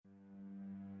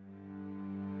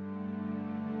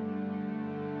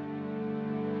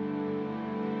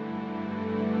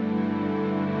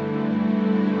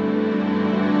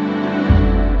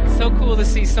to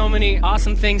see so many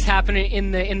awesome things happening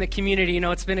in the community. You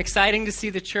know, it's been exciting to see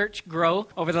the church grow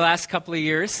over the last couple of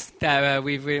years. That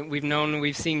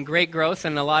we've seen great growth,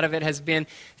 and a lot of it has been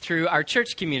through our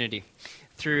church community,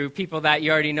 through people that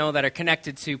you already know that are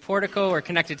connected to Portico or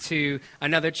connected to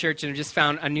another church and have just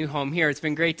found a new home here. It's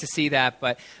been great to see that.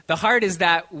 But the heart is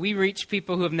that we reach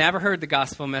people who have never heard the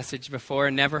gospel message before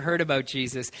and never heard about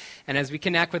Jesus. And as we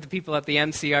connect with the people at the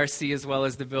MCRC as well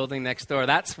as the building next door,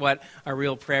 that's what our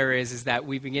real prayer is that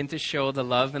we begin to show the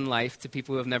love and life to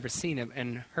people who have never seen it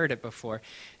and heard it before.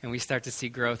 And we start to see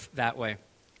growth that way.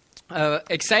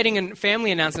 Exciting and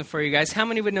family announcement for you guys. How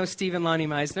many would know Steve and Lonnie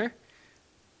Meisner?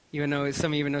 You know,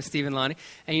 some of you know Steve and Lonnie.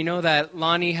 And you know that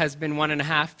Lonnie has been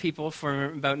 1.5 people for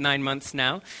about 9 months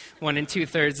now. 1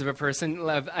 2/3 of a person.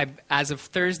 As of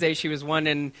Thursday, she was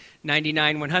 1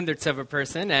 99 100ths of a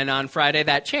person. And on Friday,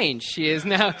 that changed. She is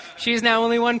now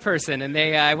only one person. And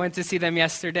I went to see them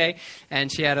yesterday.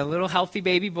 And she had a little healthy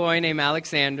baby boy named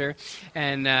Alexander.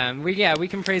 And we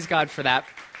can praise God for that.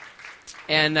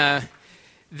 And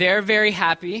they're very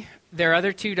happy. Their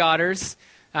other 2 daughters,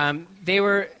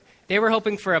 they were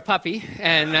hoping for a puppy,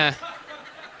 and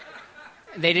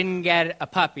they didn't get a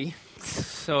puppy,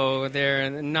 so they're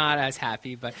not as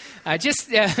happy. But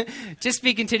just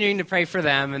be continuing to pray for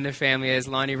them and their family as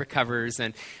Lonnie recovers,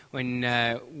 and when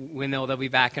they'll be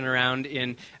back and around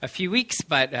in a few weeks.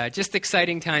 But just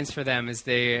exciting times for them as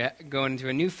they go into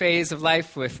a new phase of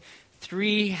life with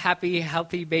 3 happy,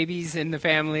 healthy babies in the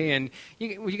family. And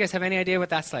you guys have any idea what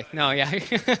that's like? No, yeah.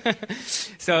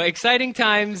 So exciting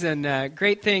times and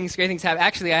great things happen.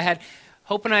 Actually,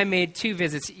 Hope and I made 2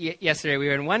 visits yesterday. We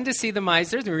went one to see the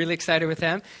Meisners. We were really excited with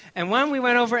them. And one we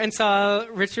went over and saw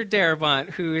Richard Darabont,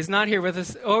 who is not here with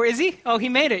us. Oh, is he? Oh, he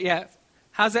made it, yeah.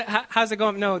 How's it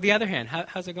going? No, the other hand.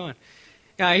 How's it going?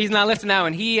 He's not lifting that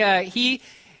one.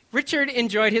 Richard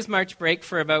enjoyed his March break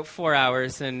for about 4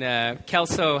 hours, and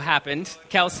Kelso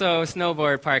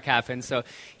snowboard park happened. So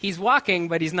he's walking,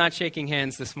 but he's not shaking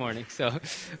hands this morning. So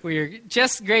we're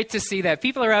just great to see that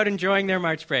people are out enjoying their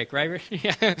March break, right?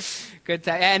 Yeah, good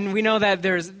time. And we know that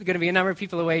there's going to be a number of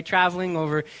people away traveling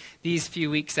over these few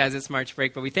weeks as it's March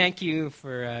break. But we thank you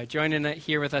for joining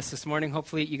here with us this morning.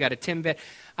 Hopefully you got a Timbit.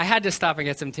 I had to stop and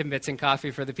get some Timbits and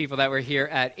coffee for the people that were here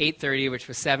at 8:30, which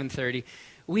was 7:30.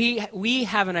 We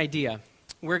have an idea.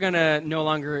 We're going to no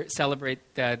longer celebrate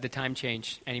the time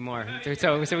change anymore.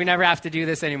 So we never have to do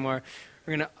this anymore.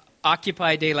 We're going to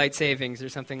occupy daylight savings or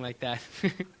something like that.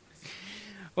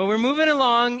 Well, we're moving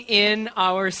along in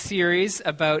our series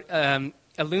about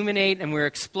Illuminate, and we're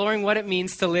exploring what it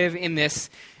means to live in this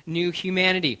new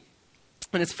humanity.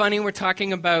 And it's funny, we're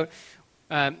talking about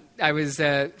I was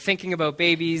thinking about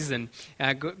babies and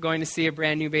going to see a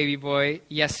brand new baby boy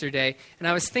yesterday. And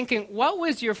I was thinking, what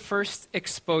was your first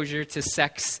exposure to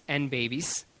sex and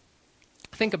babies?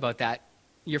 Think about that.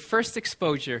 Your first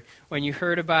exposure, when you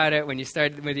heard about it, when you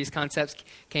started, where these concepts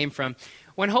came from.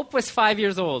 When Hope was 5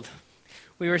 years old,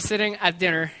 we were sitting at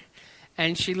dinner,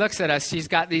 and she looks at us. She's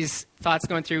got these thoughts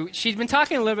going through. She'd been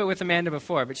talking a little bit with Amanda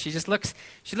before, but she looks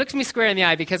me square in the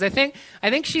eye, because I think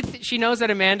she knows that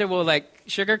Amanda will like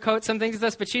sugarcoat some things with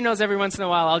us, but she knows every once in a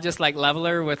while I'll just like level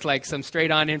her with like some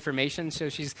straight on information. So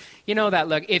she's, that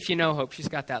look. If you know Hope, she's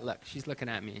got that look. She's looking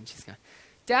at me and she's going,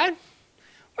 "Dad,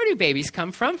 where do babies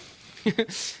come from?"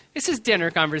 This is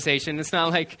dinner conversation. It's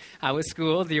not like, "How was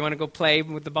school? Do you want to go play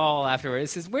with the ball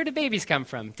afterwards?" This is, "Where do babies come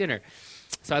from?" Dinner.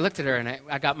 So I looked at her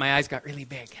and my eyes got really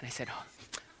big, and I said,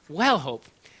 "Well, Hope,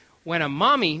 when a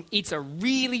mommy eats a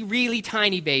really, really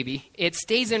tiny baby, it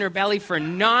stays in her belly for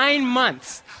 9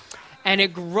 months, and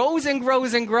it grows and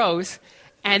grows and grows,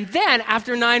 and then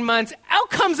after 9 months, out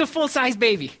comes a full-size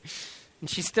baby." And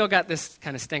she's still got this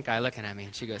kind of stink eye looking at me,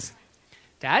 and she goes,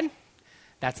 "Dad,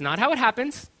 that's not how it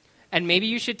happens, and maybe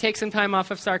you should take some time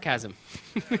off of sarcasm."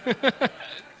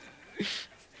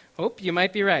 Hope, you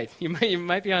might be right. You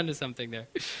might be onto something there.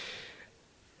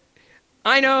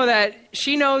 I know that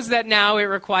she knows that now it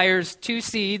requires 2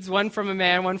 seeds, one from a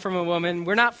man, one from a woman.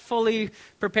 We're not fully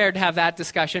prepared to have that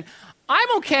discussion.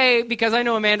 I'm okay, because I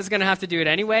know Amanda's going to have to do it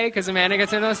anyway, because Amanda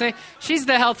gets into those things. She's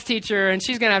the health teacher, and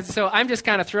she's going to have to, so I'm just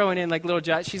kind of throwing in like little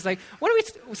judge. She's like,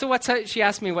 she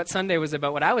asked me what Sunday was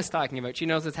about, what I was talking about. She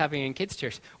knows what's happening in kids'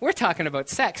 church. We're talking about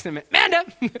sex. And Amanda!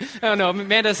 Oh no,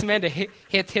 Amanda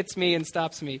hits me and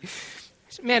stops me.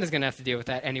 Amanda's going to have to deal with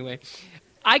that anyway.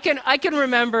 I can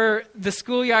remember the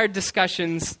schoolyard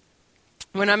discussions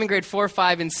when I'm in grade 4,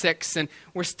 5, and 6, and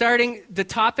the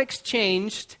topics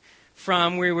changed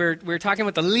from we were talking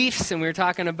about the Leafs, and we were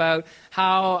talking about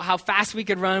how fast we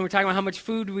could run. We were talking about how much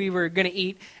food we were going to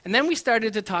eat, and then we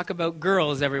started to talk about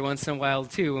girls every once in a while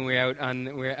too when we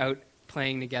were out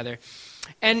playing together.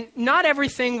 And not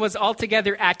everything was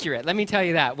altogether accurate. Let me tell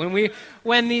you that.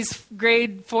 When these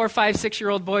grade 4, 5,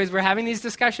 6-year-old boys were having these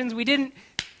discussions, we didn't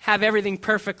have everything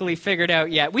perfectly figured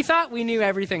out yet. We thought we knew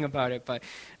everything about it, but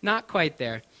not quite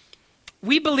there.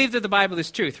 We believe that the Bible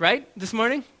is truth, right? This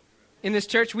morning in this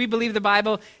church, we believe the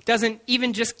Bible doesn't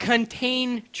even just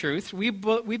contain truth. We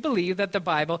believe that the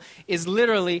Bible is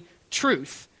literally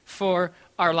truth for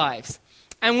our lives.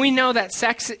 And we know that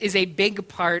sex is a big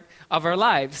part of our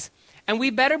lives. And we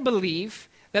better believe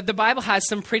that the Bible has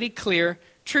some pretty clear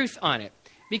truth on it.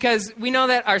 Because we know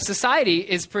that our society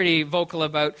is pretty vocal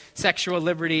about sexual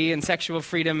liberty and sexual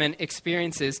freedom and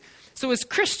experiences. So as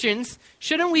Christians,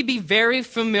 shouldn't we be very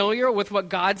familiar with what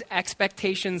God's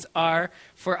expectations are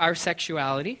for our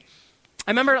sexuality?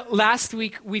 I remember last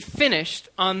week we finished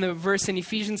on the verse in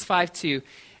Ephesians 5:2.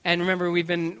 And remember, we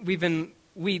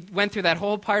went through that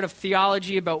whole part of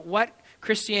theology about what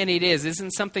Christianity is. It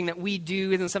isn't something that we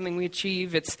do, isn't something we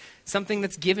achieve. It's something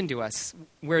that's given to us.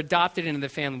 We're adopted into the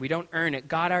family. We don't earn it.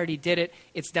 God already did it.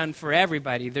 It's done for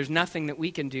everybody. There's nothing that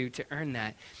we can do to earn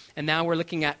that. And now we're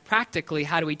looking at practically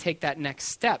how do we take that next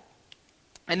step.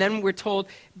 And then we're told,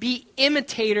 be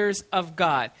imitators of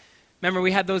God. Remember,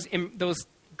 we had those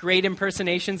great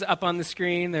impersonations up on the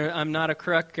screen. I'm not a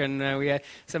crook. And we had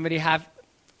somebody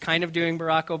kind of doing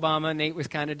Barack Obama. Nate was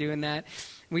kind of doing that.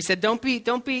 We said, don't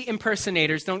be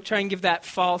impersonators. Don't try and give that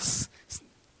false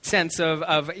sense of,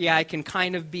 I can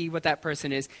kind of be what that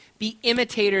person is. Be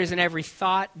imitators in every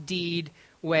thought, deed,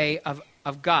 way of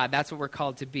God. That's what we're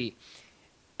called to be.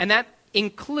 And that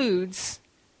includes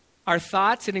our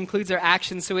thoughts. It includes our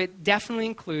actions. So it definitely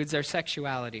includes our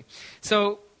sexuality.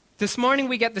 So this morning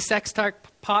we get the sex talk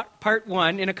part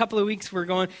 1. In a couple of weeks we're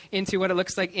going into what it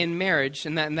looks like in marriage,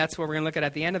 and that's what we're going to look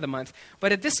at the end of the month.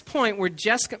 But at this point,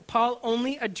 Paul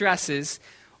only addresses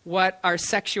what our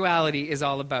sexuality is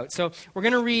all about. So we're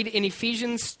going to read in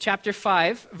Ephesians chapter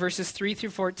 5, verses 3 through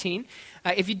 14.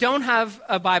 If you don't have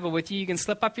a Bible with you, you can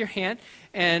slip up your hand.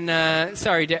 And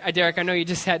sorry, Derek, I know you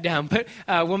just sat down, but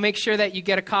we'll make sure that you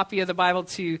get a copy of the Bible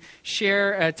to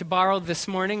share, to borrow this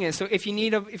morning. And so if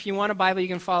you want a Bible, you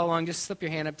can follow along. Just slip your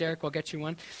hand up, Derek. We'll get you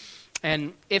one.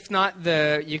 And if not,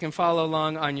 you can follow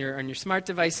along on your smart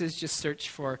devices. Just search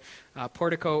for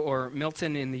Portico or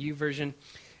Milton in the YouVersion.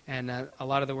 And a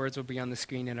lot of the words will be on the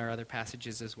screen in our other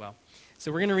passages as well.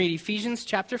 So we're going to read Ephesians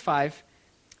chapter 5,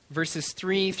 verses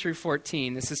 3 through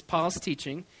 14. This is Paul's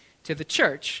teaching to the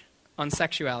church on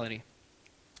sexuality.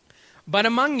 But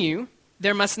among you,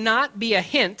 there must not be a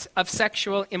hint of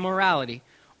sexual immorality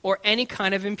or any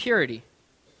kind of impurity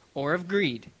or of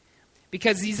greed,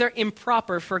 because these are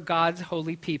improper for God's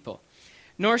holy people.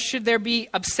 Nor should there be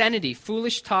obscenity,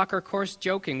 foolish talk, or coarse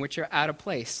joking, which are out of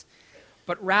place,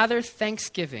 but rather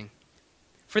thanksgiving.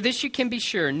 For this you can be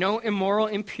sure, no immoral,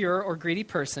 impure, or greedy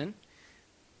person,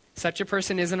 such a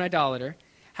person is an idolater,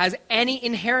 has any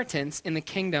inheritance in the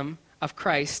kingdom of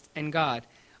Christ and God.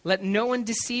 Let no one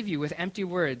deceive you with empty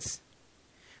words.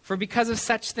 For because of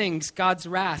such things, God's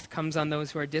wrath comes on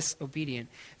those who are disobedient.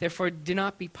 Therefore, do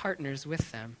not be partners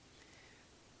with them.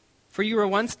 For you were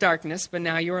once darkness, but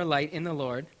now you are light in the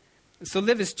Lord. So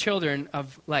live as children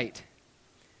of light.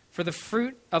 For the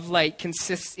fruit of light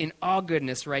consists in all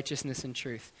goodness, righteousness, and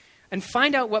truth. And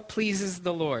find out what pleases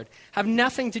the Lord. Have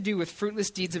nothing to do with fruitless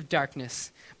deeds of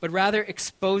darkness, but rather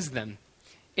expose them.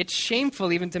 It's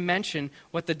shameful even to mention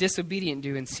what the disobedient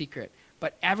do in secret.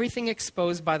 But everything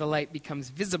exposed by the light becomes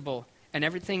visible, and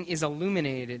everything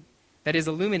that is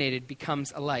illuminated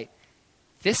becomes a light.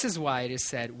 This is why it is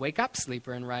said, wake up,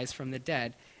 sleeper, and rise from the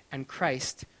dead, and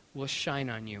Christ will shine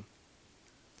on you.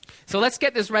 So let's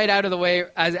get this right out of the way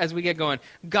as we get going.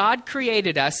 God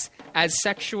created us as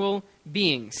sexual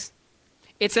beings.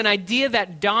 It's an idea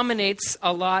that dominates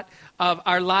a lot of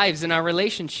our lives and our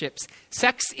relationships.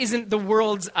 Sex isn't the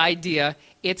world's idea,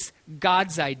 it's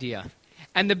God's idea.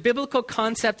 And the biblical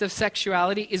concept of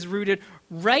sexuality is rooted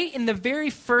right in the very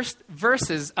first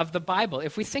verses of the Bible.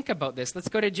 If we think about this, let's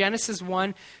go to Genesis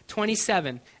 1,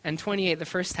 27 and 28, the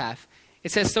first half.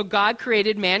 It says, so God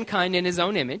created mankind in his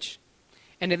own image,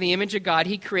 and in the image of God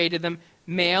he created them,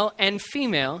 male and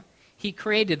female, he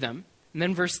created them. And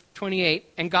then verse 28,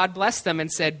 and God blessed them and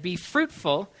said, be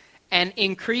fruitful and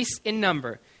increase in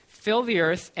number, fill the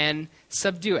earth and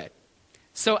subdue it.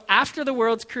 So after the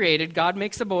world's created, God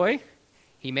makes a boy,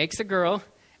 he makes a girl,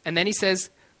 and then he says,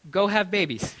 go have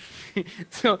babies.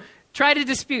 So try to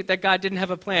dispute that God didn't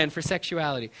have a plan for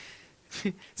sexuality.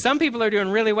 Some people are doing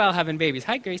really well having babies.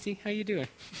 Hi, Gracie. How you doing?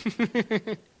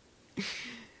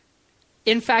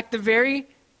 In fact, the very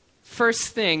first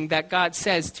thing that God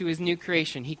says to his new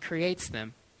creation, he creates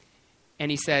them, and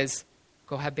he says,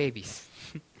 go have babies.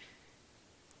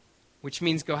 which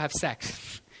means go have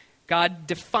sex. God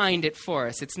defined it for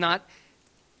us. It's not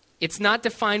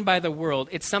defined by the world.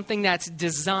 It's something that's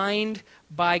designed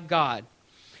by God.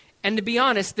 And to be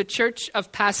honest, the church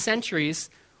of past centuries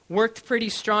worked pretty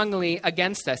strongly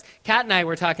against us. Kat and I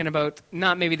were talking about,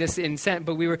 not maybe this in,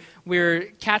 but we were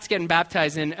Kat's getting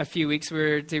baptized in a few weeks.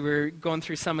 They were going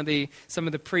through some of the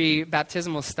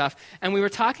pre-baptismal stuff, and we were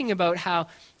talking about how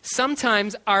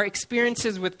sometimes our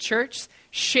experiences with church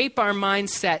shape our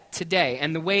mindset today,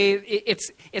 and the way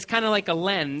it's kind of like a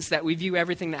lens that we view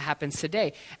everything that happens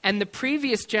today. And the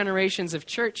previous generations of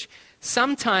church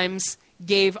sometimes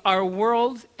gave our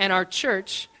world and our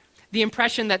church the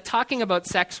impression that talking about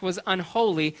sex was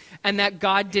unholy and that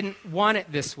God didn't want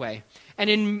it this way. And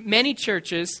in many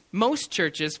churches, most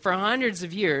churches, for hundreds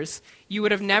of years, you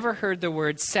would have never heard the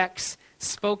word sex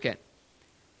spoken.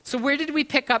 So where did we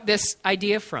pick up this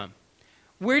idea from?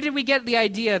 Where did we get the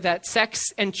idea that sex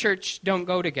and church don't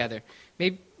go together?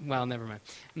 Well, never mind.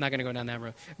 I'm not going to go down that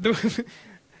road.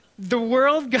 The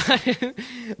world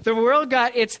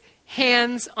got its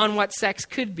hands on what sex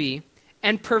could be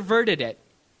and perverted it.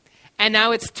 And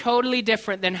now it's totally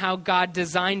different than how God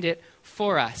designed it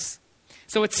for us.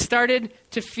 So it started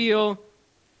to feel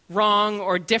wrong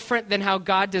or different than how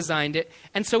God designed it.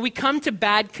 And so we come to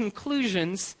bad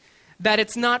conclusions that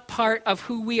it's not part of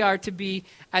who we are to be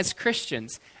as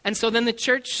Christians. And so then the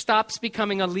church stops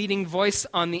becoming a leading voice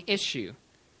on the issue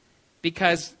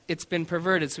because it's been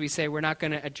perverted. So we say we're not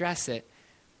going to address it.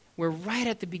 We're right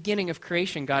at the beginning of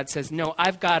creation. God says, no,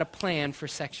 I've got a plan for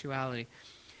sexuality.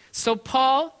 So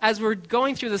Paul, as we're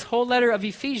going through this whole letter of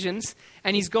Ephesians,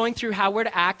 and he's going through how we're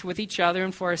to act with each other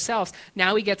and for ourselves,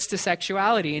 now he gets to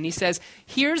sexuality, and he says,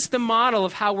 here's the model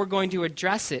of how we're going to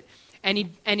address it. And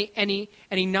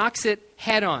he knocks it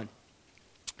head on.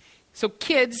 So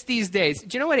kids these days,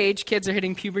 do you know what age kids are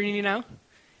hitting puberty now?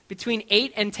 Between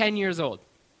 8 and 10 years old.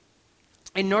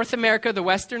 In North America, the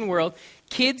Western world,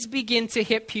 kids begin to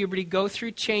hit puberty, go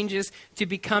through changes to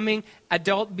becoming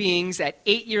adult beings at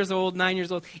 8 years old, 9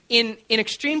 years old. In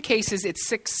extreme cases, it's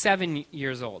 6, 7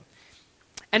 years old.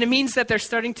 And it means that they're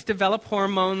starting to develop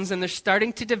hormones, and they're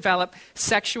starting to develop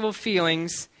sexual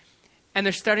feelings, and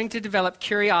they're starting to develop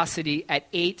curiosity at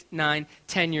 8, 9,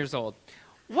 10 years old.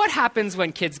 What happens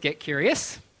when kids get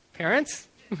curious? Parents?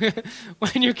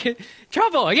 When your kid,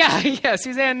 trouble, yeah,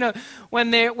 Suzanne, no.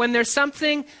 When there's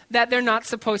something that they're not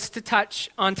supposed to touch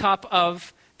on top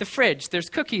of the fridge, there's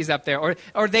cookies up there,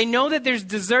 or they know that there's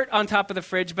dessert on top of the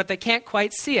fridge, but they can't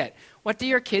quite see it. What do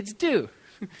your kids do?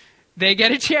 They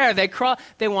get a chair, they crawl,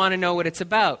 they want to know what it's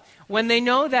about. When they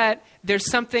know that there's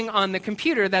something on the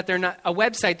computer that they're not, a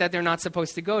website that they're not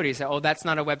supposed to go to, you say, oh, that's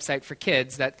not a website for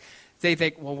kids. That they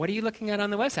think, well, what are you looking at on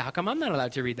the website? How come I'm not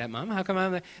allowed to read that, Mom? How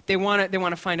come they want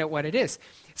to find out what it is.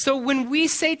 So when we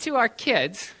say to our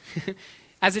kids,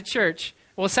 as a church,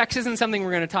 well, sex isn't something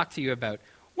we're going to talk to you about,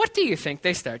 what do you think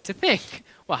they start to think?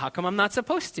 Well, how come I'm not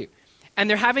supposed to? And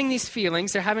they're having these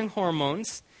feelings, they're having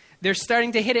hormones, they're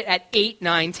starting to hit it at 8,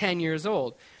 9, 10 years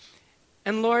old.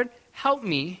 And Lord, help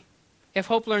me if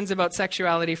Hope learns about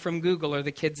sexuality from Google or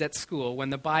the kids at school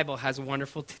when the Bible has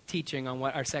wonderful teaching on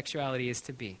what our sexuality is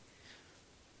to be.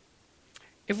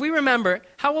 If we remember,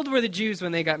 how old were the Jews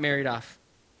when they got married off?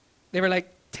 They were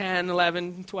like 10,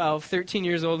 11, 12, 13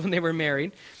 years old when they were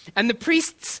married. And the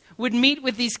priests would meet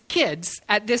with these kids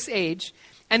at this age,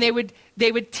 and they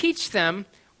would teach them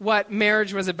what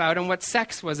marriage was about and what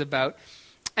sex was about.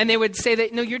 And they would say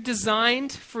that, no, you're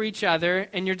designed for each other,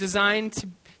 and you're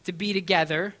designed to be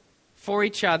together for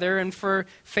each other and for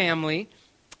family.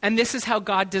 And this is how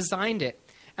God designed it.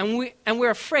 And we're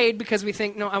afraid because we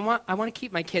think, no, I want to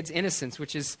keep my kids' innocence,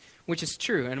 which is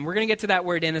true. And we're going to get to that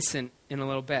word innocent in a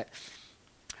little bit.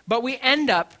 But we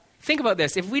end up, think about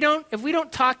this, if we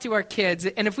don't talk to our kids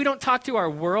and if we don't talk to our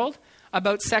world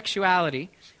about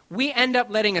sexuality, we end up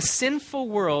letting a sinful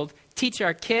world teach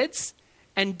our kids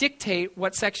and dictate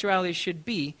what sexuality should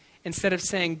be instead of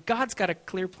saying, God's got a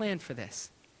clear plan for this.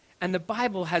 And the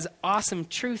Bible has awesome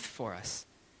truth for us.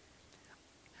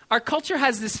 Our culture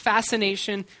has this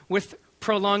fascination with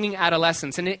prolonging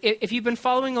adolescence. And if you've been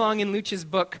following along in Luch's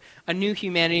book, A New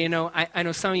Humanity, I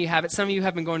know some of you have it. Some of you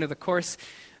have been going to the course.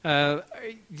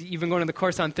 You've been going to the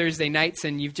course on Thursday nights,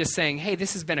 and you've just saying, hey,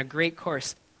 this has been a great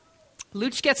course.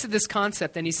 Luch gets to this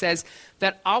concept, and he says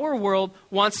that our world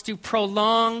wants to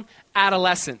prolong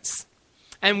adolescence.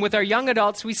 And with our young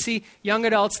adults, we see young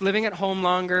adults living at home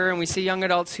longer, and we see young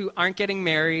adults who aren't getting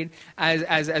married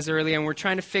as early, and we're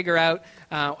trying to figure out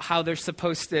how they're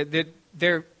supposed to,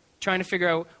 they're trying to figure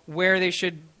out where they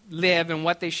should live and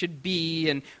what they should be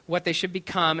and what they should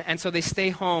become, and so they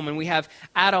stay home. And we have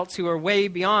adults who are way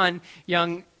beyond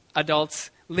young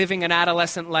adults living an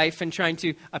adolescent life and trying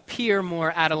to appear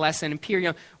more adolescent, appear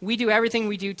young. We do everything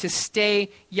we do to stay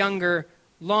younger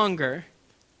longer.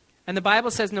 And the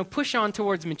Bible says, no, push on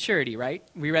towards maturity, right?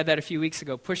 We read that a few weeks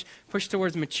ago. Push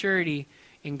towards maturity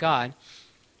in God.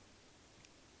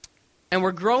 And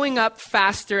we're growing up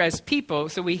faster as people,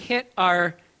 so we hit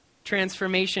our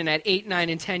transformation at 8, 9,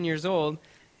 and 10 years old,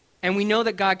 and we know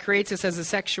that God creates us as a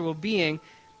sexual being,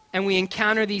 and we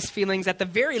encounter these feelings at the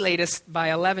very latest by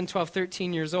 11, 12,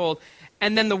 13 years old,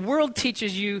 and then the world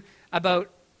teaches you about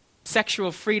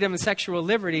sexual freedom and sexual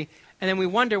liberty, and then we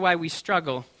wonder why we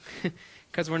struggle,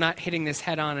 because we're not hitting this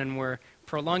head on and we're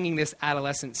prolonging this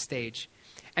adolescent stage.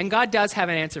 And God does have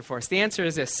an answer for us. The answer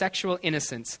is this: sexual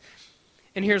innocence.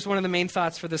 And here's one of the main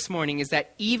thoughts for this morning, is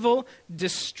that evil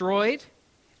destroyed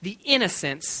the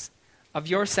innocence of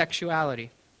your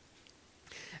sexuality.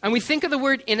 And we think of the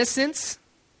word innocence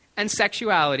and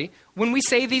sexuality. When we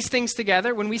say these things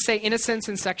together, when we say innocence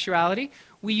and sexuality,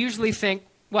 we usually think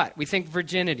what? We think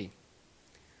virginity.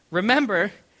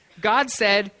 Remember, God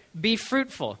said, be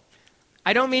fruitful.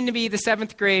 I don't mean to be the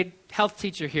 7th grade health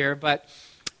teacher here, but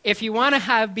if you want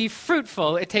to be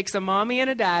fruitful, it takes a mommy and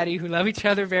a daddy who love each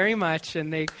other very much,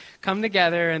 and they come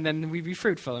together, and then we be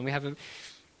fruitful. And we have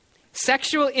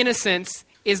Sexual innocence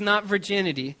is not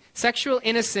virginity. Sexual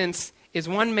innocence is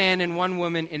one man and one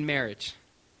woman in marriage.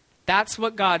 That's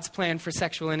what God's plan for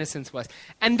sexual innocence was.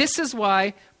 And this is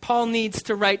why Paul needs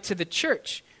to write to the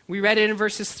church. We read it in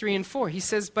verses 3 and 4. He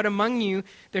says, but among you,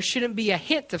 there shouldn't be a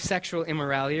hint of sexual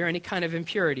immorality or any kind of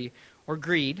impurity or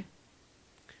greed.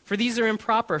 For these are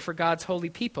improper for God's holy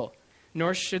people.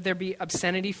 Nor should there be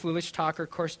obscenity, foolish talk, or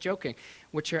coarse joking,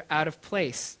 which are out of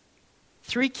place.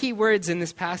 3 key words in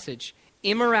this passage: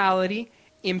 immorality,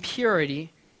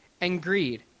 impurity, and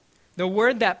greed. The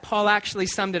word that Paul actually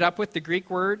summed it up with, the Greek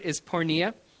word, is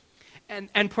porneia.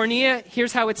 And porneia,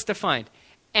 here's how it's defined: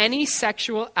 any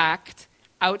sexual act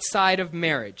outside of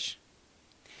marriage.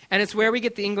 And it's where we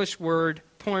get the English word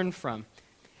porn from.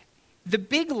 The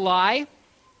big lie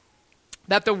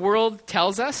that the world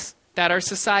tells us, that our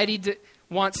society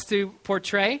wants to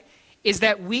portray, is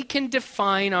that we can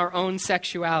define our own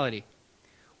sexuality.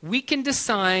 We can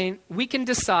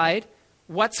decide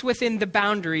what's within the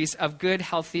boundaries of good,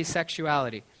 healthy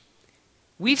sexuality.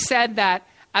 We've said that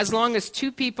as long as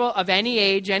 2 people of any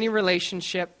age, any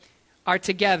relationship are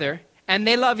together and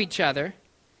they love each other,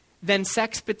 then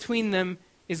sex between them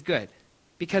is good.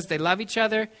 Because they love each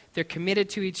other, they're committed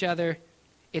to each other,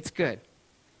 it's good.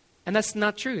 And that's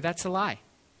not true. That's a lie.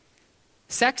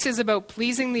 Sex is about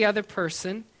pleasing the other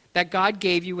person that God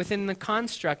gave you within the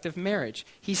construct of marriage.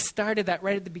 He started that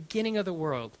right at the beginning of the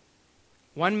world.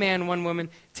 One man, one woman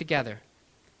together.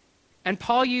 And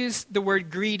Paul used the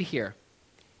word greed here,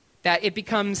 that it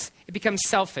becomes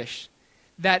selfish,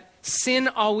 that sin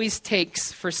always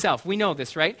takes for self. We know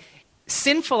this, right?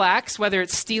 Sinful acts, whether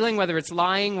it's stealing, whether it's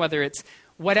lying, whether it's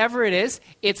whatever it is,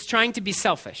 it's trying to be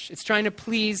selfish. It's trying to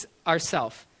please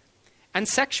ourself. And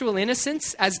sexual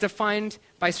innocence, as defined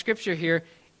by Scripture here,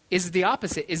 is the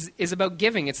opposite, is about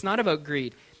giving. It's not about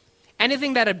greed.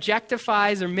 Anything that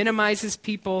objectifies or minimizes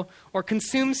people or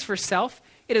consumes for self,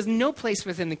 it has no place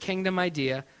within the kingdom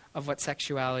idea of what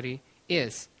sexuality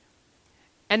is.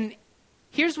 And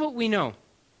here's what we know.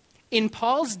 In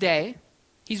Paul's day,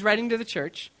 he's writing to the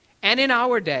church, and in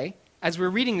our day, as we're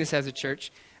reading this as a church,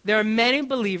 there are many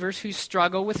believers who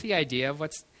struggle with the idea of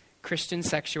what Christian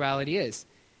sexuality is.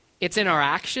 It's in our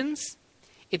actions.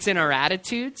 It's in our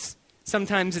attitudes.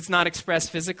 Sometimes it's not expressed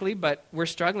physically, but we're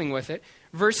struggling with it.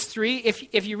 Verse 3,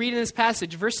 if you read in this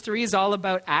passage, verse 3 is all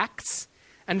about acts,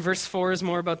 and verse 4 is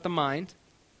more about the mind.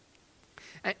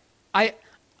 I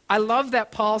love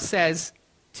that Paul says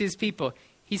to his people,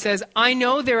 he says, I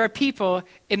know there are people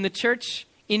in the church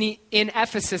in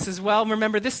Ephesus as well.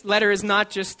 Remember, this letter is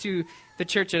not just to the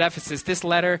church at Ephesus. This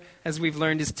letter, as we've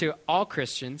learned, is to all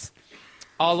Christians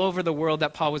all over the world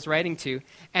that Paul was writing to.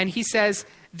 And he says,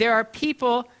 there are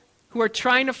people who are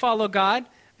trying to follow God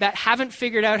that haven't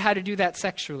figured out how to do that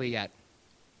sexually yet.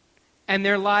 And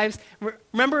their lives,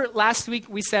 remember last week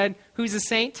we said, who's a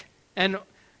saint? And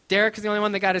Derek is the only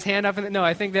one that got his hand up. No,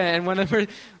 I think that, and one of them,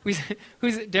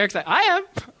 Derek's like, I am.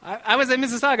 I was at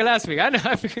Mississauga last week. I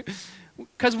know.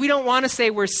 Because we don't want to say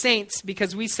we're saints,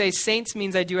 because we say saints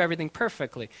means I do everything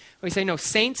perfectly. We say, no,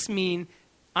 saints mean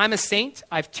I'm a saint.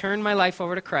 I've turned my life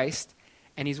over to Christ,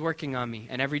 and he's working on me.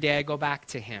 And every day I go back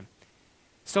to him.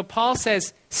 So Paul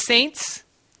says, saints,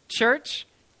 church,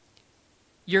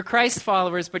 you're Christ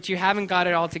followers, but you haven't got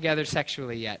it all together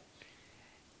sexually yet.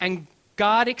 And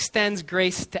God extends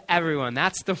grace to everyone.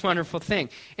 That's the wonderful thing,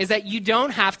 is that you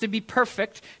don't have to be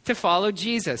perfect to follow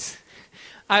Jesus.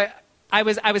 I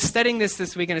was studying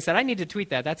this week, and I said, I need to tweet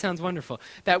that. That sounds wonderful.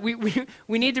 That we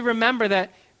need to remember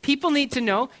that people need to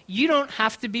know you don't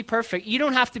have to be perfect. You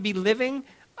don't have to be living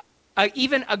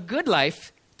even a good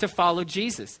life to follow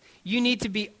Jesus. You need to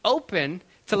be open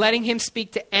to letting him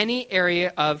speak to any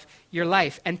area of your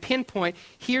life and pinpoint,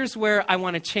 here's where I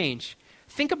want to change.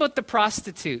 Think about the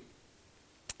prostitute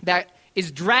that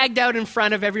is dragged out in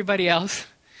front of everybody else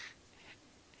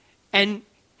and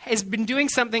has been doing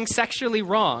something sexually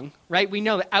wrong, right? We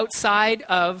know that outside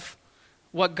of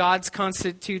what God's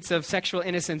constitutes of sexual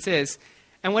innocence is.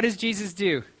 And what does Jesus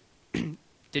do?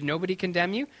 Did nobody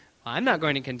condemn you? Well, I'm not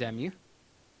going to condemn you.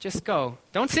 Just go.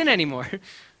 Don't sin anymore,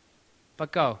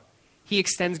 but go. He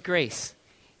extends grace.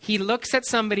 He looks at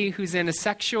somebody who's in a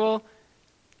sexual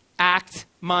act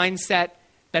mindset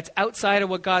that's outside of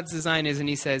what God's design is, and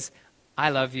he says, I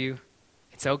love you.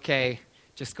 It's okay.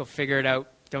 Just go figure it out.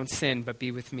 Don't sin, but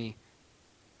be with me.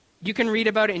 You can read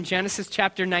about it in Genesis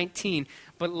chapter 19,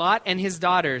 but Lot and his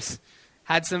daughters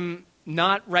had some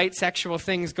not right sexual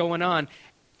things going on,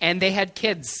 and they had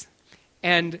kids,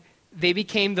 and they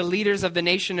became the leaders of the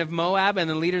nation of Moab and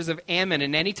the leaders of Ammon.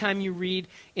 And anytime you read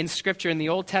in Scripture in the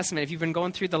Old Testament, if you've been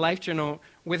going through the Life Journal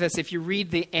with us, if you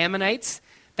read the Ammonites,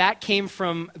 that came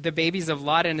from the babies of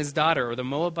Lot and his daughter, or the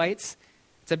Moabites.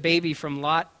 It's a baby from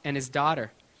Lot and his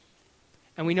daughter.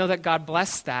 And we know that God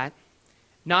blessed that,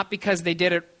 not because they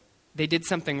did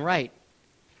something right,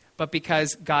 but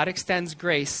because God extends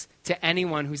grace to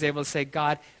anyone who's able to say,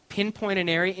 God, pinpoint an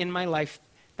area in my life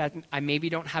that I maybe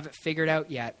don't have it figured out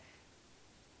yet,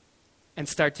 and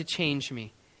start to change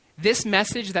me. This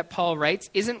message that Paul writes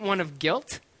isn't one of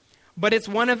guilt, but it's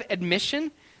one of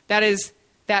admission. That is,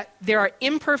 that there are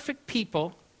imperfect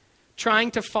people trying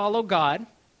to follow God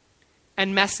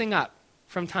and messing up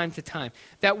from time to time.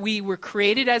 That we were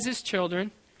created as his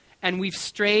children, and we've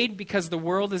strayed because the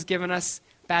world has given us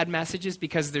bad messages,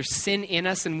 because there's sin in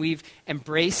us, and we've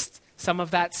embraced some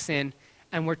of that sin,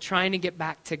 and we're trying to get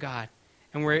back to God.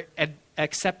 And we're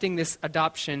accepting this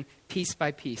adoption piece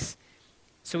by piece.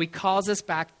 So he calls us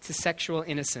back to sexual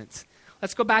innocence.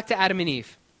 Let's go back to Adam and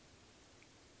Eve.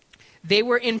 They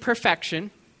were in perfection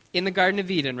in the Garden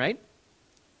of Eden, right?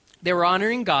 They were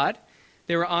honoring God.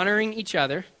 They were honoring each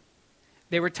other.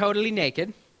 They were totally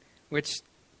naked, which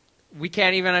we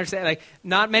can't even understand. Like,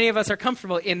 not many of us are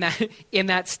comfortable in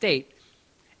that state.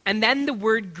 And then the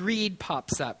word greed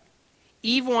pops up.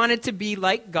 Eve wanted to be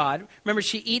like God. Remember,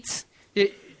 she eats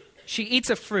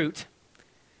a fruit.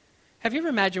 Have you ever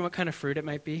imagined what kind of fruit it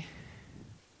might be?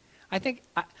 I think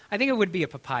it would be a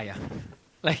papaya.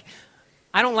 Like,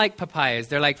 I don't like papayas.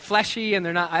 They're like fleshy and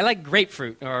they're not. I like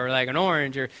grapefruit or like an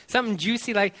orange or something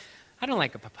juicy. Like, I don't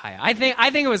like a papaya. I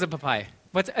think it was a papaya.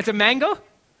 It's a mango?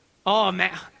 Oh,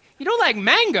 man. You don't like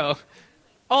mango?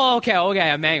 Oh, okay,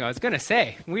 a mango. I was going to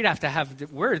say, we'd have to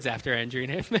have words after Andrew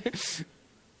and him.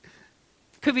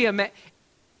 Could be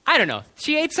I don't know.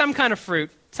 She ate some kind of fruit,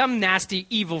 some nasty,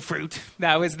 evil fruit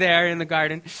that was there in the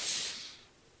garden.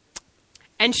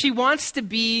 And she wants to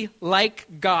be like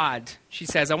God, she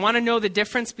says. I want to know the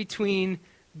difference between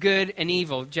good and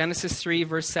evil. Genesis 3,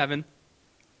 verse 7.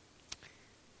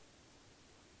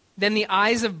 Then the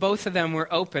eyes of both of them were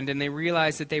opened, and they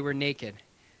realized that they were naked.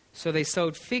 So they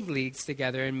sewed fig leaves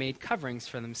together and made coverings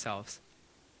for themselves.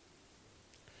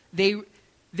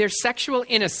 Their sexual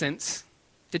innocence,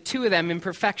 the two of them in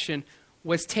perfection,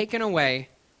 was taken away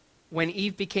when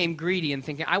Eve became greedy and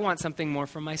thinking, I want something more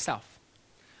for myself.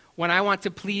 When I want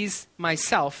to please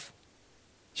myself,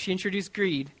 she introduced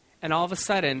greed, and all of a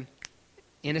sudden,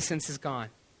 innocence is gone.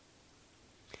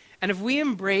 And if we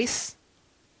embrace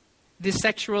this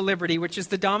sexual liberty, which is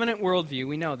the dominant worldview,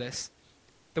 we know this,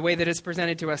 the way that it's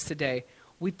presented to us today,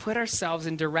 we put ourselves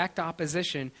in direct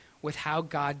opposition with how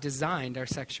God designed our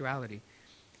sexuality.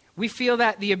 We feel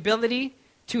that the ability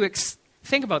to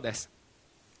think about this.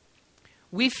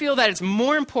 We feel that it's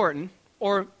more important,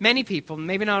 or many people,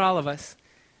 maybe not all of us,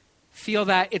 feel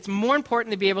that it's more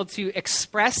important to be able to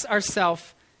express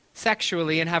ourselves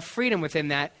sexually and have freedom within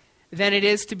that than it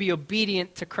is to be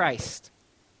obedient to Christ.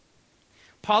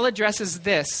 Paul addresses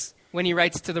this when he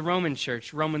writes to the Roman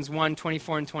church, Romans 1,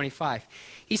 24 and 25.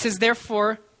 He says,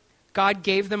 therefore, God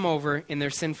gave them over in their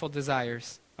sinful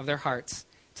desires of their hearts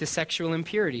to sexual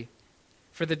impurity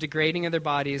for the degrading of their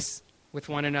bodies with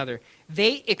one another.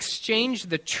 They exchanged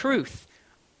the truth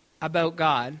about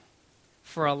God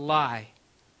for a lie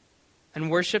and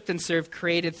worshipped and served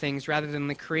created things rather than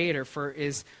the Creator, for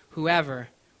is whoever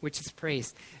which is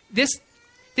praised. This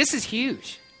is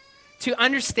huge. To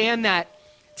understand that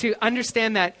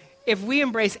if we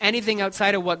embrace anything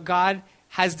outside of what God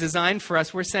has designed for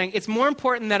us, we're saying it's more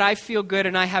important that I feel good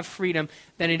and I have freedom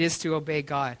than it is to obey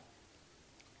God.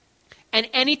 And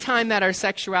any time that our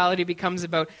sexuality becomes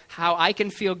about how I can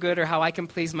feel good or how I can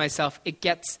please myself, it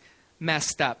gets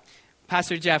messed up.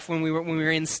 Pastor Jeff, when we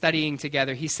were in studying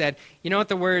together, he said, you know what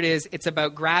the word is? It's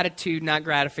about gratitude, not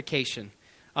gratification.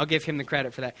 I'll give him the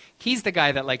credit for that. He's the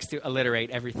guy that likes to alliterate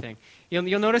everything.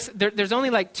 You'll notice there's only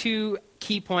like 2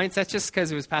 key points. That's just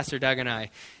because it was Pastor Doug and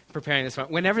I preparing this one.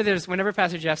 Whenever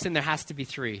Pastor Jeff's in, there has to be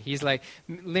 3. He's like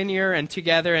linear and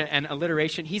together and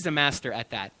alliteration. He's a master at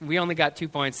that. We only got 2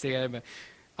 points together, but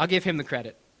I'll give him the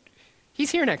credit.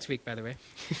 He's here next week, by the way.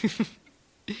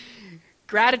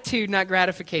 Gratitude, not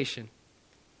gratification.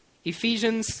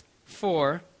 Ephesians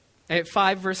 5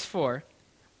 verse 4,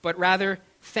 but rather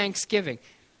thanksgiving.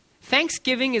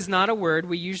 Thanksgiving is not a word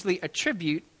we usually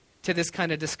attribute to this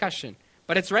kind of discussion,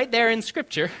 but it's right there in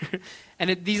Scripture.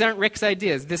 And these aren't Rick's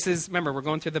ideas. This is, remember, we're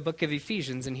going through the book of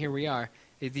Ephesians, and here we are.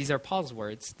 These are Paul's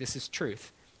words. This is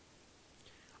truth.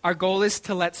 Our goal is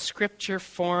to let Scripture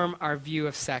form our view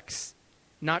of sex,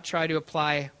 not try to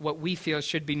apply what we feel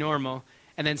should be normal,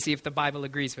 and then see if the Bible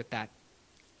agrees with that.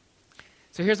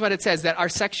 So here's what it says, that our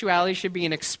sexuality should be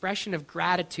an expression of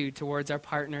gratitude towards our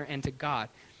partner and to God.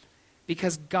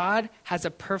 Because God has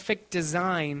a perfect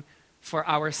design for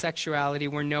our sexuality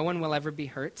where no one will ever be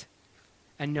hurt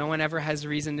and no one ever has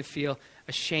reason to feel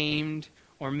ashamed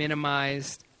or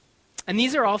minimized. And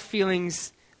these are all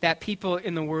feelings that people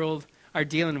in the world are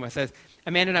dealing with. As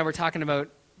Amanda and I were talking about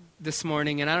this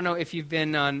morning, and I don't know if you've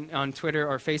been on Twitter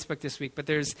or Facebook this week, but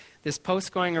there's this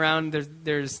post going around.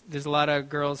 There's a lot of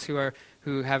girls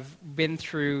who have been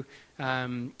through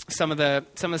some of the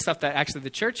stuff that actually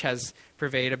the church has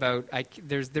purveyed about.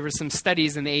 There were some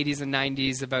studies in the 80s and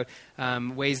 90s about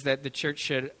ways that the church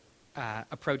should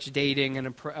approach dating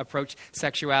and approach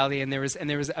sexuality, and there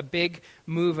was a big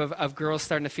move of girls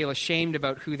starting to feel ashamed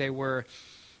about who they were.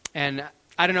 And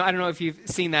I don't know if you've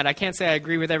seen that. I can't say I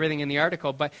agree with everything in the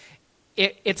article, but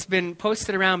it's been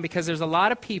posted around because there's a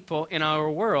lot of people in our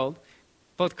world,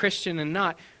 both Christian and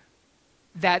not,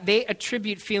 that they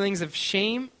attribute feelings of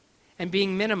shame and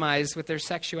being minimized with their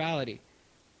sexuality.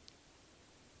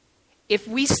 If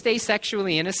we stay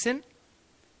sexually innocent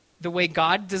the way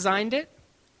God designed it,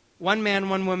 one man,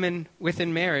 one woman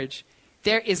within marriage,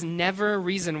 there is never a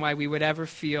reason why we would ever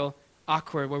feel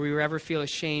awkward, where we would ever feel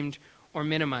ashamed or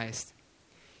minimized.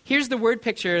 Here's the word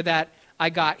picture that I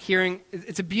got hearing.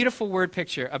 It's a beautiful word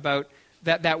picture about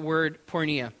that word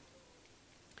porneia.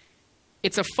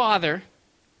 It's a father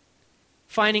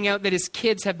finding out that his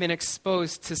kids have been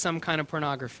exposed to some kind of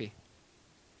pornography.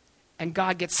 And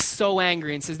God gets so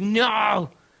angry and says,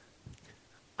 no,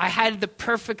 I had the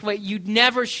perfect way. You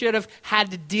never should have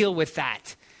had to deal with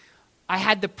that. I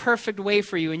had the perfect way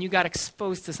for you, and you got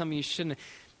exposed to something you shouldn't have.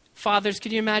 Fathers,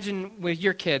 could you imagine when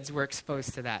your kids were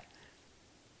exposed to that?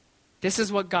 This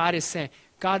is what God is saying.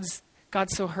 God's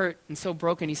so hurt and so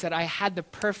broken. He said, I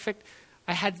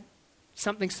had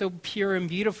something so pure and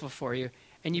beautiful for you,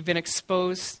 and you've been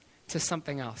exposed to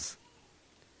something else.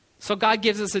 So God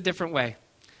gives us a different way.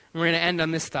 And we're going to end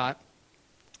on this thought.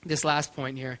 This last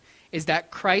point here is that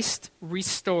Christ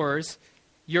restores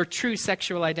your true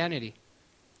sexual identity.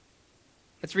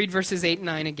 Let's read verses 8 and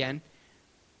 9 again.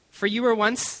 For you were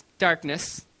once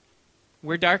darkness.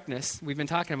 We're darkness. We've been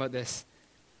talking about this.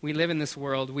 We live in this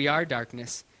world. We are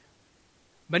darkness.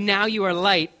 But now you are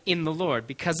light in the Lord.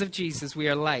 Because of Jesus, we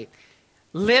are light.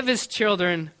 Live as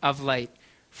children of light.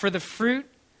 For the fruit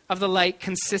of the light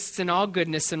consists in all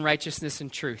goodness and righteousness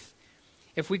and truth.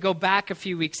 If we go back a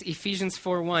few weeks, Ephesians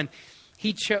 4:1,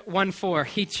 1:4,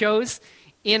 He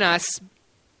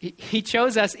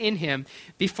chose us in Him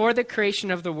before the creation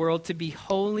of the world to be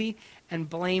holy and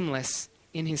blameless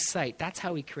in His sight. That's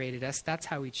how He created us. That's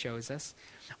how He chose us.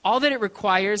 All that it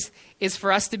requires is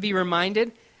for us to be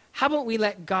reminded, how about we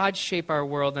let God shape our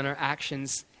world and our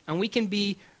actions, and we can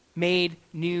be made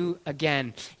new again.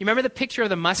 You remember the picture of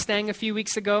the Mustang a few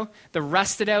weeks ago? The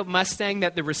rusted out Mustang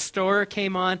that the restorer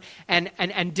came on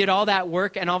and did all that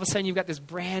work, and all of a sudden you've got this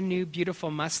brand new, beautiful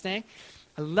Mustang.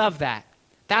 I love that.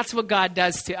 That's what God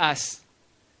does to us.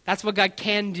 That's what God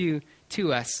can do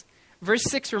to us. Verse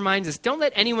 6 reminds us, don't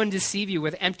let anyone deceive you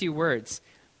with empty words.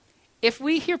 If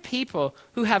we hear people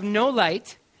who have no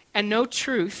light and no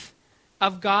truth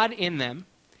of God in them,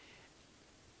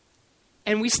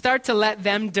 and we start to let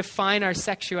them define our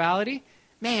sexuality,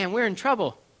 man, we're in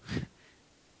trouble.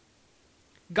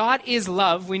 God is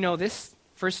love. We know this.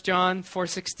 1 John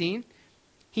 4:16.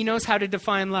 He knows how to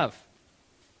define love.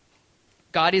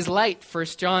 God is light.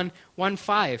 1 John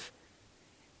 1:5.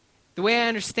 The way I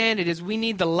understand it is we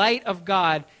need the light of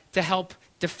God to help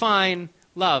define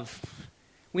love.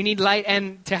 We need light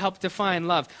and to help define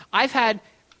love. I've had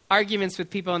arguments with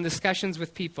people and discussions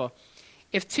with people.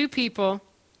 If two people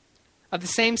of the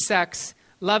same sex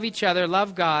love each other,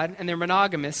 love God, and they're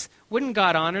monogamous, wouldn't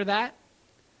God honor that?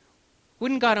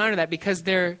 Wouldn't God honor that because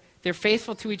they're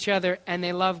faithful to each other and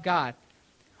they love God?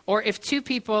 Or if two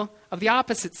people of the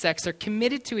opposite sex are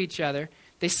committed to each other,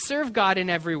 they serve God in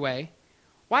every way,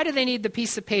 why do they need the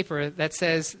piece of paper that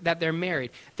says that they're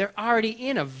married? They're already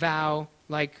in a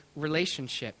vow-like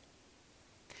relationship.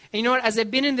 And you know what? As I've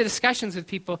been in the discussions with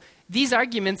people, these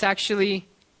arguments actually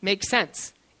make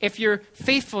sense. If you're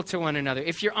faithful to one another,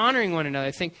 if you're honoring one another,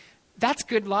 I think that's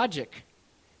good logic.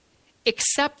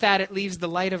 Except that it leaves the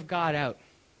light of God out.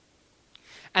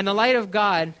 And the light of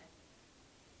God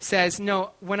says,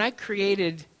 no, when I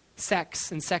created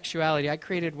sex and sexuality, I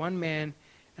created one man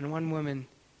and one woman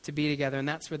to be together, and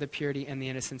that's where the purity and the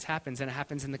innocence happens, and it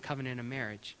happens in the covenant of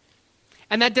marriage.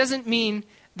 And that doesn't mean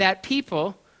that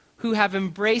people who have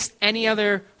embraced any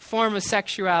other form of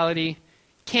sexuality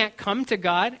can't come to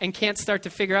God and can't start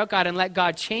to figure out God and let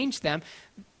God change them.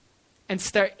 And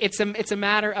it's a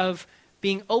matter of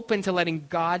being open to letting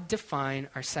God define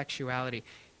our sexuality.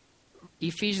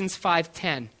 Ephesians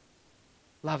 5:10.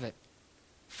 Love it.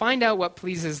 Find out what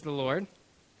pleases the Lord.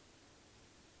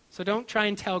 So don't try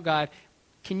and tell God,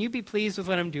 can you be pleased with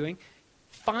what I'm doing?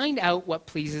 Find out what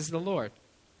pleases the Lord.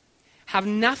 Have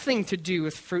nothing to do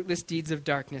with fruitless deeds of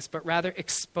darkness, but rather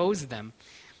expose them.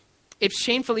 It's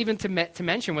shameful even to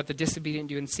mention what the disobedient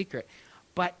do in secret.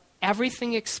 But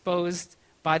everything exposed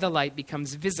by the light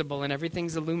becomes visible, and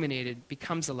everything's illuminated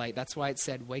becomes a light. That's why it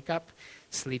said, wake up,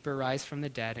 sleeper, rise from the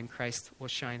dead, and Christ will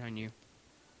shine on you.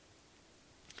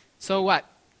 So what?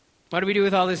 What do we do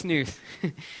with all this news?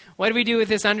 What do we do with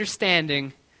this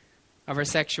understanding of our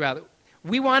sexuality?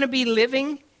 We want to be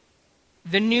living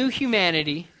the new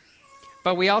humanity,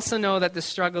 but we also know that the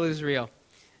struggle is real.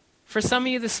 For some of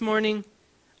you this morning,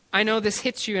 I know this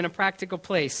hits you in a practical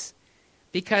place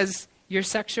because your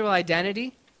sexual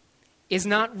identity is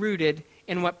not rooted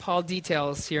in what Paul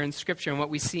details here in Scripture and what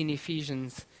we see in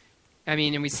Ephesians.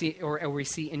 And we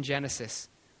see in Genesis.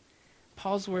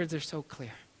 Paul's words are so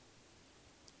clear.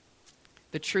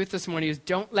 The truth this morning is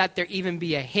don't let there even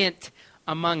be a hint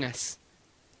among us.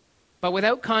 But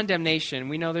without condemnation,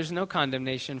 we know there's no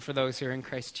condemnation for those who are in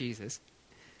Christ Jesus.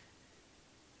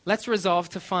 Let's resolve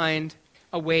to find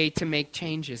a way to make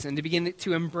changes and to begin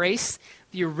to embrace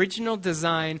the original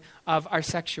design of our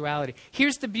sexuality.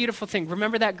 Here's the beautiful thing.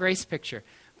 Remember that grace picture.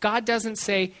 God doesn't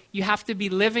say you have to be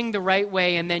living the right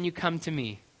way and then you come to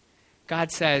me. God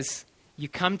says you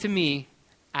come to me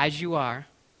as you are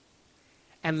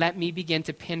and let me begin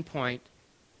to pinpoint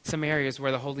some areas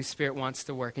where the Holy Spirit wants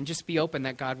to work, and just be open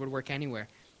that God would work anywhere.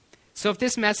 So if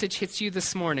this message hits you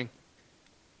this morning,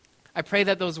 I pray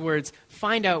that those words,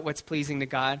 find out what's pleasing to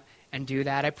God and do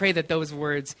that. I pray that those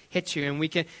words hit you, and we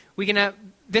can have,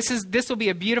 this will be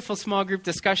a beautiful small group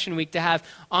discussion week to have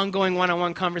ongoing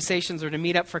one-on-one conversations or to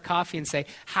meet up for coffee and say,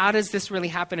 how does this really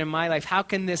happen in my life? How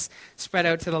can this spread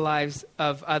out to the lives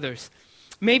of others?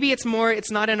 Maybe it's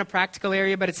not in a practical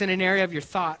area, but it's in an area of your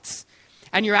thoughts.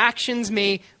 And your actions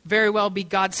may very well be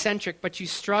God-centric, but you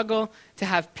struggle to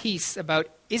have peace about,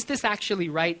 is this actually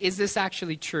right? Is this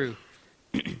actually true?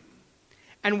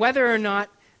 And whether or not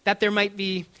that there might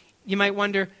be, you might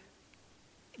wonder,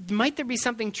 might there be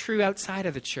something true outside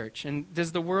of the church? And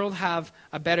does the world have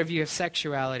a better view of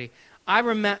sexuality? I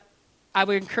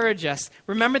would encourage us,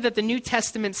 remember that the New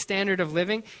Testament standard of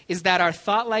living is that our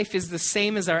thought life is the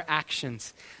same as our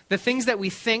actions. The things that we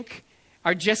think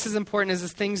are just as important as the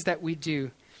things that we do.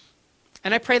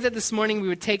 And I pray that this morning we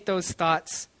would take those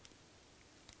thoughts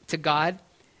to God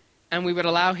and we would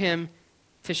allow him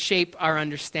to shape our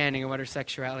understanding of what our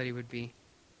sexuality would be.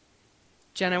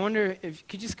 Jen, I wonder if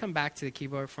could you just come back to the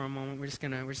keyboard for a moment? We're just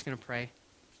gonna pray.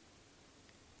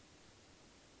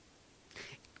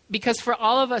 Because for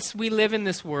all of us, we live in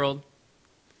this world.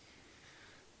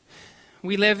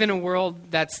 We live in a world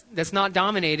that's not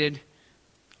dominated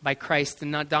by Christ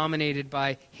and not dominated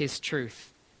by his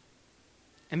truth.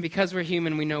 And because we're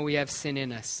human, we know we have sin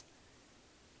in us.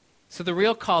 So the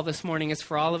real call this morning is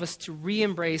for all of us to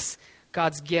re-embrace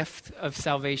God's gift of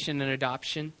salvation and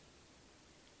adoption.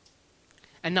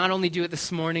 And not only do it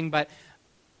this morning, but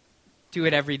do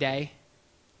it every day.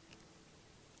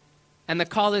 And the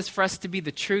call is for us to be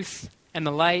the truth and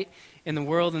the light in the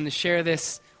world and to share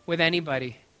this with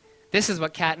anybody. This is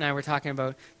what Kat and I were talking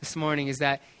about this morning, is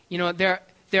that,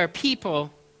 there are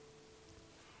people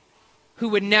who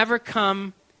would never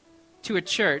come to a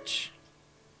church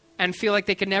and feel like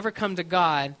they could never come to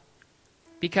God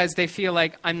because they feel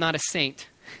like I'm not a saint.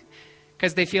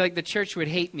 Because they feel like the church would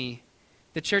hate me.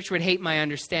 The church would hate my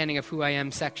understanding of who I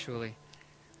am sexually.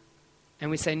 And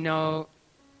we say, no,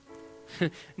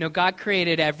 No, God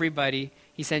created everybody.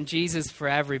 He sent Jesus for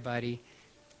everybody.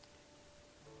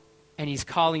 And he's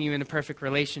calling you in a perfect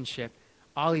relationship.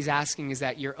 All he's asking is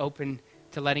that you're open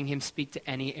to letting him speak to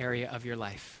any area of your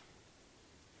life.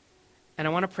 And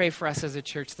I want to pray for us as a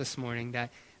church this morning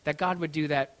that God would do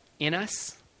that in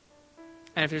us.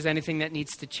 And if there's anything that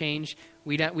needs to change,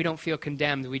 we don't feel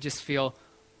condemned. We just feel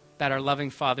that our loving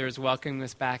Father is welcoming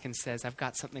us back and says, I've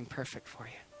got something perfect for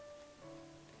you.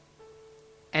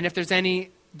 And if there's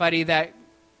anybody that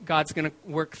God's going to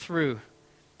work through,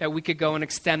 that we could go and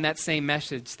extend that same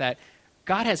message, that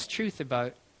God has truth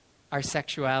about our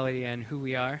sexuality and who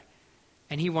we are,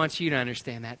 and he wants you to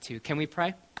understand that too. Can we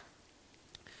pray?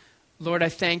 Lord, I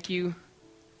thank you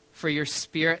for your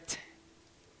Spirit,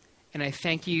 and I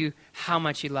thank you how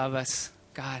much you love us,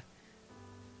 God.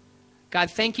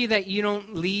 God, thank you that you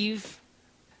don't leave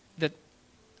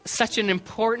such an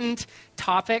important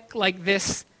topic like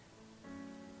this,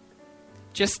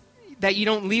 just that you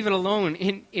don't leave it alone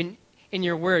in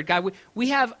your word. God, we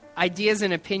have ideas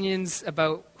and opinions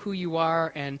about who you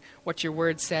are and what your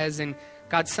word says, and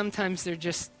God, sometimes they're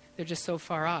just so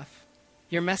far off.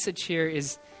 Your message here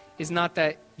is not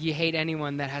that you hate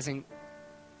anyone that hasn't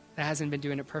been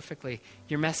doing it perfectly.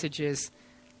 Your message is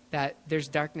that there's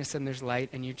darkness and there's light,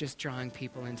 and you're just drawing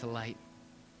people into light.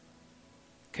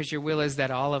 Because your will is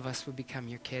that all of us would become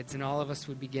your kids, and all of us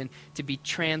would begin to be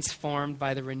transformed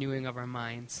by the renewing of our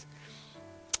minds.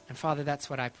 And Father, that's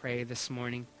what I pray this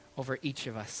morning over each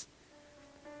of us.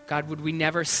 God, would we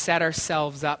never set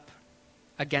ourselves up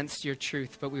against your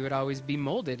truth, but we would always be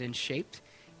molded and shaped.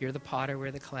 You're the potter,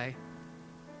 we're the clay.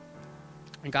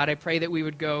 And God, I pray that we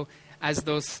would go, as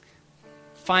those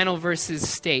final verses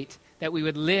state, that we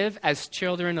would live as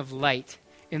children of light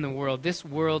in the world. This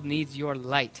world needs your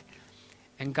light.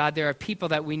 And God, there are people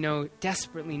that we know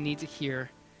desperately need to hear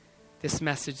this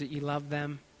message that you love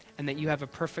them and that you have a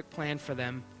perfect plan for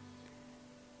them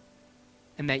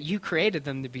and that you created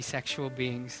them to be sexual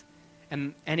beings.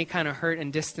 And any kind of hurt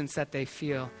and distance that they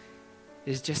feel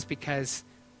is just because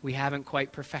we haven't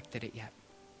quite perfected it yet.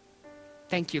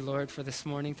 Thank you, Lord, for this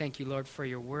morning. Thank you, Lord, for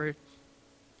your word.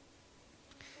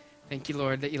 Thank you,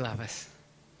 Lord, that you love us.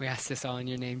 We ask this all in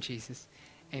your name, Jesus.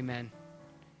 Amen.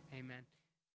 Amen.